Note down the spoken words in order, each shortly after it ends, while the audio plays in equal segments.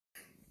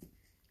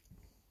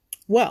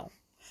Well,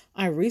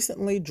 I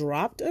recently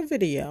dropped a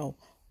video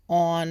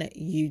on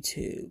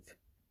YouTube,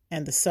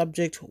 and the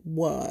subject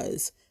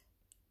was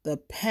the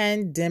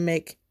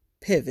pandemic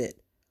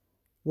pivot.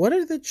 What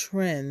are the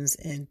trends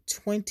in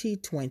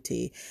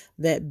 2020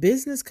 that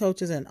business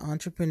coaches and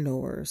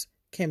entrepreneurs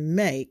can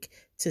make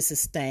to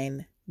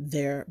sustain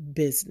their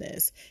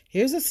business?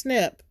 Here's a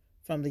snip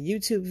from the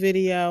YouTube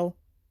video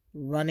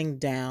running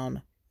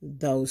down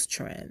those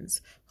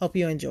trends. Hope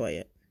you enjoy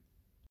it.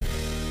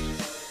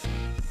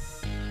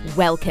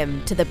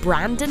 Welcome to the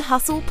Brand and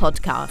Hustle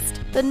podcast,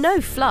 the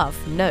no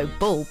fluff, no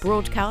bull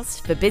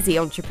broadcast for busy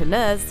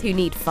entrepreneurs who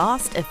need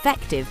fast,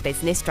 effective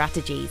business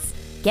strategies.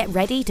 Get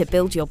ready to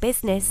build your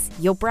business,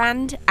 your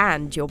brand,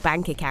 and your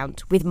bank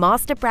account with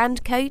Master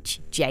Brand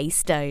Coach Jay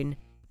Stone.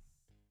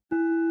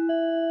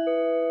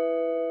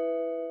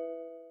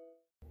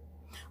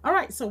 All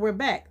right, so we're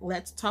back.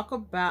 Let's talk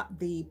about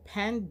the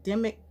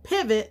pandemic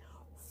pivot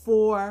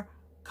for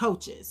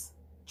coaches.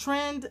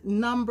 Trend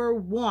number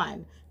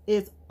one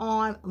is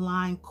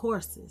online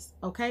courses.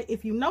 Okay,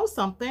 if you know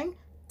something,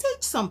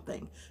 teach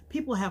something.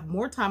 People have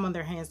more time on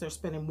their hands. They're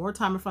spending more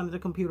time in front of the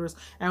computers.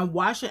 And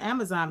why should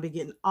Amazon be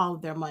getting all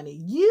of their money?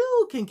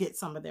 You can get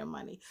some of their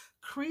money.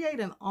 Create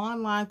an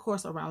online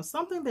course around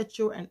something that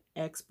you're an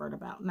expert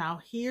about.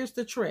 Now, here's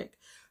the trick.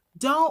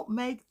 Don't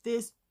make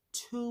this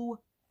too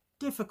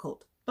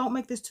difficult. Don't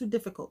make this too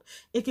difficult.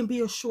 It can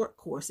be a short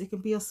course. It can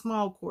be a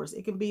small course.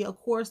 It can be a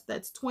course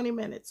that's 20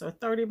 minutes or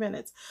 30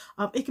 minutes.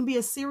 It can be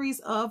a series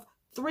of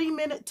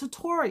 3-minute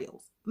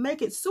tutorials.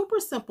 Make it super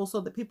simple so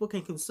that people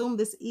can consume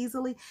this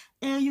easily,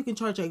 and you can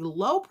charge a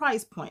low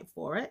price point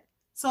for it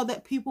so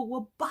that people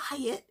will buy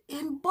it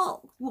in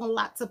bulk. You want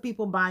lots of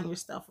people buying your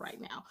stuff right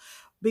now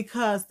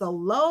because the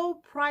low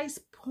price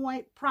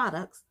point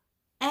products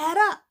add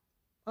up.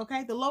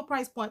 Okay, the low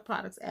price point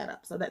products add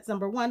up. So that's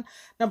number one.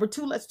 Number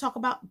two, let's talk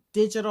about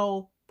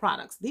digital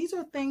products. These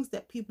are things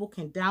that people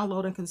can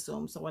download and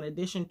consume. So in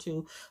addition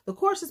to the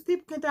courses,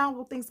 people can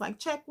download things like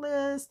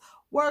checklists,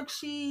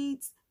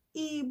 worksheets,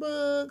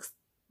 ebooks,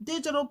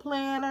 digital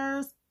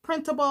planners,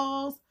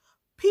 printables.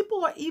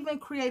 People are even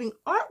creating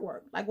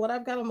artwork like what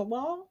I've got on the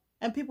wall,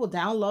 and people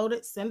download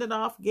it, send it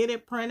off, get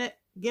it printed,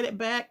 get it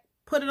back,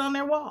 put it on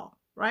their wall.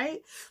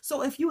 Right?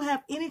 So if you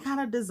have any kind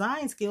of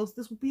design skills,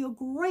 this would be a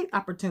great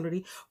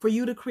opportunity for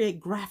you to create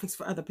graphics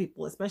for other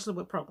people, especially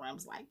with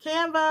programs like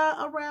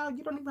Canva around.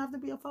 You don't even have to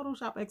be a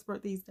Photoshop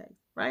expert these days,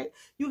 right?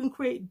 You can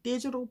create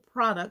digital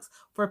products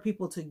for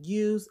people to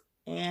use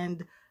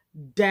and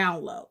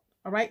download.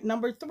 All right.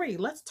 Number three,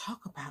 let's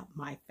talk about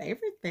my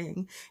favorite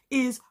thing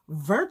is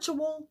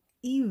virtual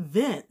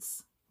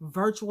events.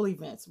 Virtual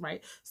events,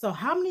 right? So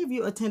how many of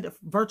you attended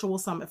Virtual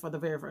Summit for the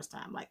very first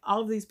time? Like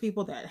all of these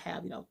people that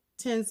have,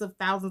 tens of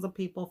thousands of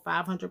people,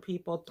 500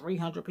 people,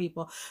 300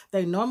 people.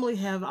 They normally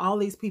have all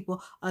these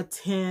people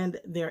attend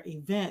their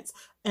events,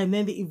 and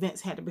then the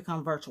events had to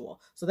become virtual.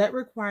 So that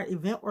required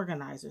event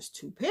organizers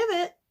to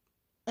pivot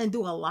and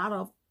do a lot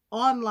of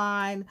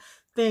online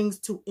things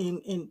to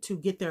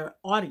get their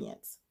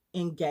audience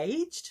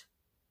engaged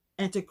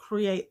and to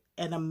create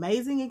an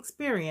amazing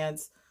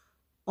experience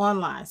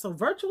online. So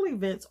virtual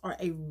events are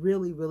a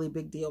really, really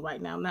big deal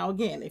right now. Now,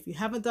 again, if you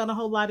haven't done a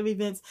whole lot of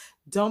events,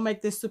 don't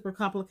make this super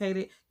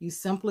complicated. You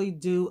simply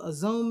do a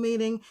Zoom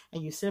meeting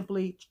and you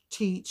simply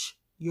teach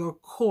your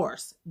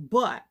course.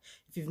 But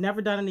if you've never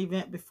done an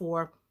event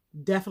before,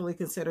 definitely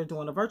consider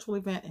doing a virtual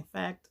event. In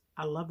fact,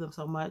 I love them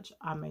so much,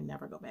 I may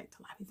never go back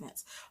to live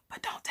events,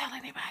 but don't tell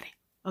anybody.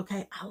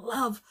 Okay, I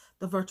love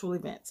the virtual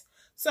events.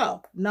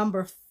 So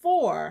number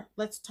four,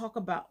 let's talk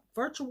about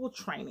virtual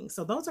training.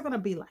 So those are going to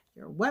be like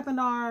your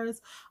webinars.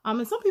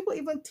 And some people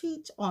even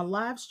teach on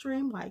live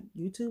stream, like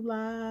YouTube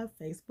Live,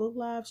 Facebook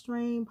live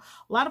stream.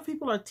 A lot of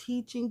people are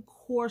teaching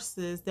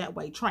courses that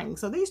way, training.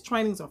 So these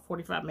trainings are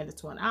 45 minutes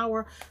to an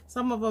hour.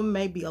 Some of them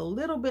may be a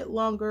little bit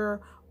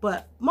longer,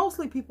 but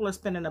mostly people are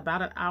spending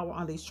about an hour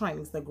on these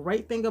trainings. The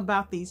great thing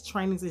about these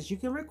trainings is you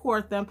can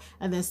record them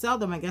and then sell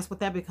them. And guess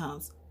what that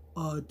becomes?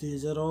 A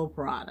digital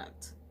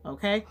product.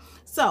 Okay,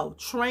 so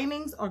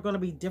trainings are going to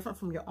be different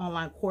from your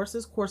online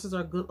courses. Courses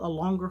are a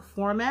longer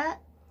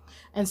format.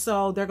 And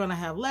so they're going to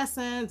have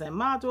lessons and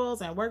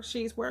modules and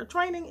worksheets, where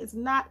training is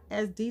not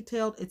as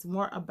detailed. It's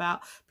more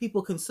about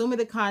people consuming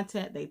the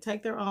content. They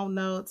take their own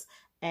notes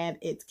and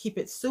keep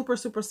it super,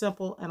 super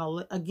simple.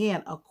 And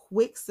again, a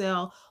quick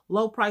sell,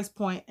 low price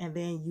point, and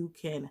then you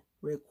can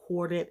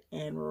record it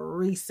and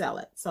resell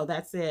it. So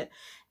that's it.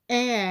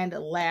 And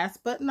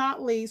last but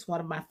not least, one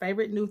of my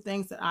favorite new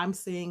things that I'm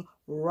seeing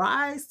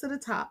rise to the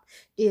top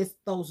is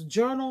those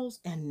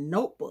journals and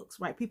notebooks,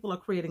 right? People are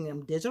creating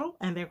them digital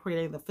and they're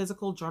creating the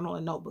physical journal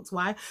and notebooks.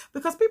 Why?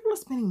 Because people are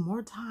spending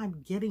more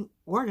time getting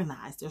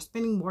organized. They're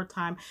spending more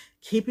time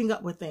keeping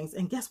up with things.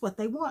 And guess what?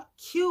 They want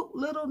cute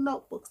little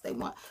notebooks. They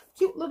want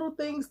cute little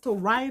things to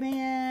write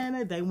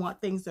in. They want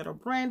things that are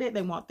branded.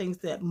 They want things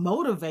that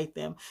motivate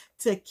them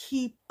to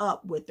keep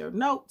up with their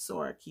notes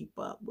or keep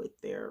up with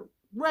their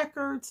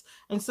records.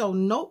 And so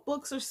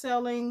notebooks are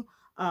selling,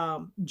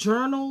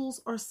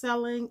 journals are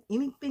selling,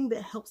 anything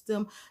that helps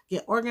them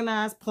get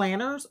organized.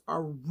 Planners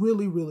are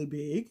really, really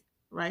big.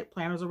 right?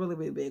 Planners are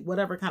really big.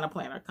 Whatever kind of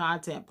planner,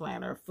 content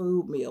planner,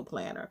 food meal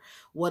planner,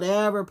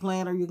 whatever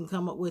planner you can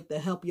come up with to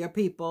help your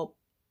people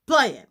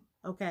plan,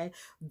 okay?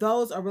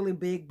 Those are really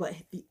big. But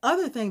the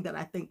other thing that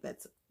I think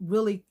that's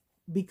really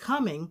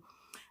becoming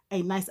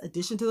a nice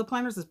addition to the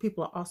planners is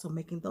people are also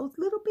making those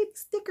little bitty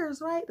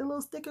stickers, right? The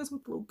little stickers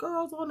with little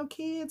girls on them,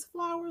 kids,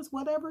 flowers,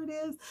 whatever it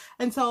is.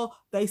 And so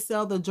they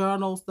sell the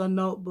journals, the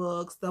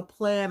notebooks, the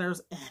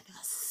planners, and the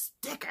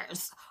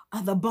stickers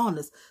are the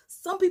bonus.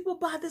 Some people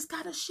buy this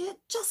kind of shit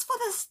just for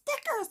the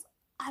stickers.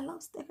 I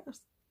love stickers.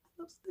 I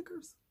love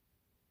stickers.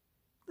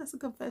 That's a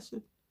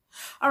confession.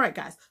 All right,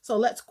 guys. So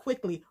let's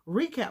quickly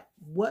recap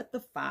what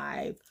the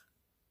 5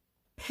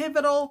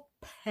 pivotal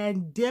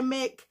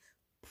pandemic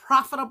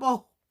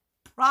profitable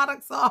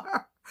products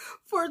are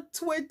for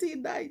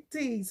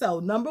 2019. So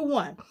number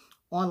 1,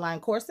 online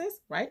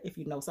courses, right? If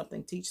you know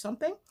something, teach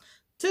something.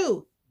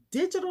 2,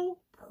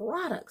 digital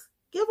products.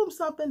 Give them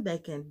something they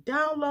can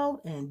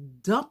download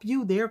and dump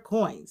you their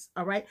coins.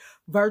 All right.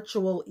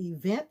 Virtual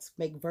events.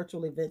 Make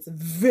virtual events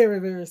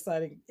very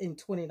exciting in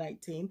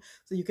 2019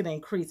 so you can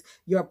increase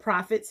your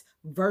profits.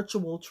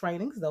 Virtual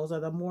trainings. Those are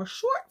the more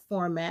short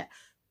format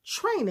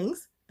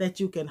trainings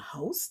that you can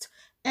host.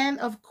 And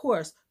of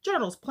course,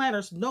 journals,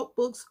 planners,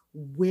 notebooks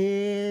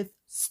with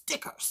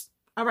stickers.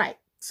 All right.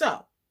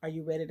 So are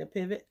you ready to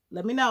pivot?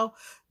 Let me know.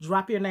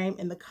 Drop your name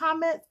in the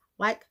comments.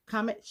 Like,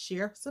 comment,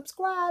 share,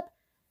 subscribe.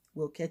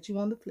 We'll catch you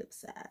on the flip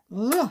side.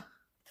 Mwah.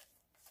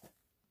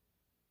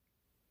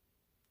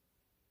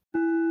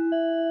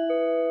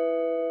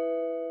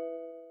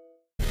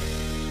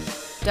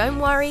 Don't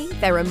worry,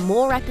 there are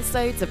more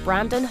episodes of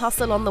Brand &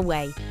 Hustle on the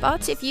way.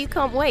 But if you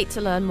can't wait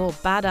to learn more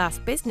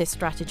badass business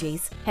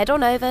strategies, head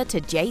on over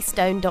to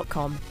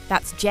jaistone.com.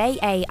 That's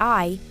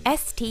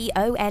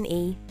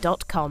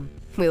JAISTONE.com.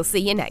 We'll see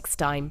you next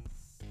time.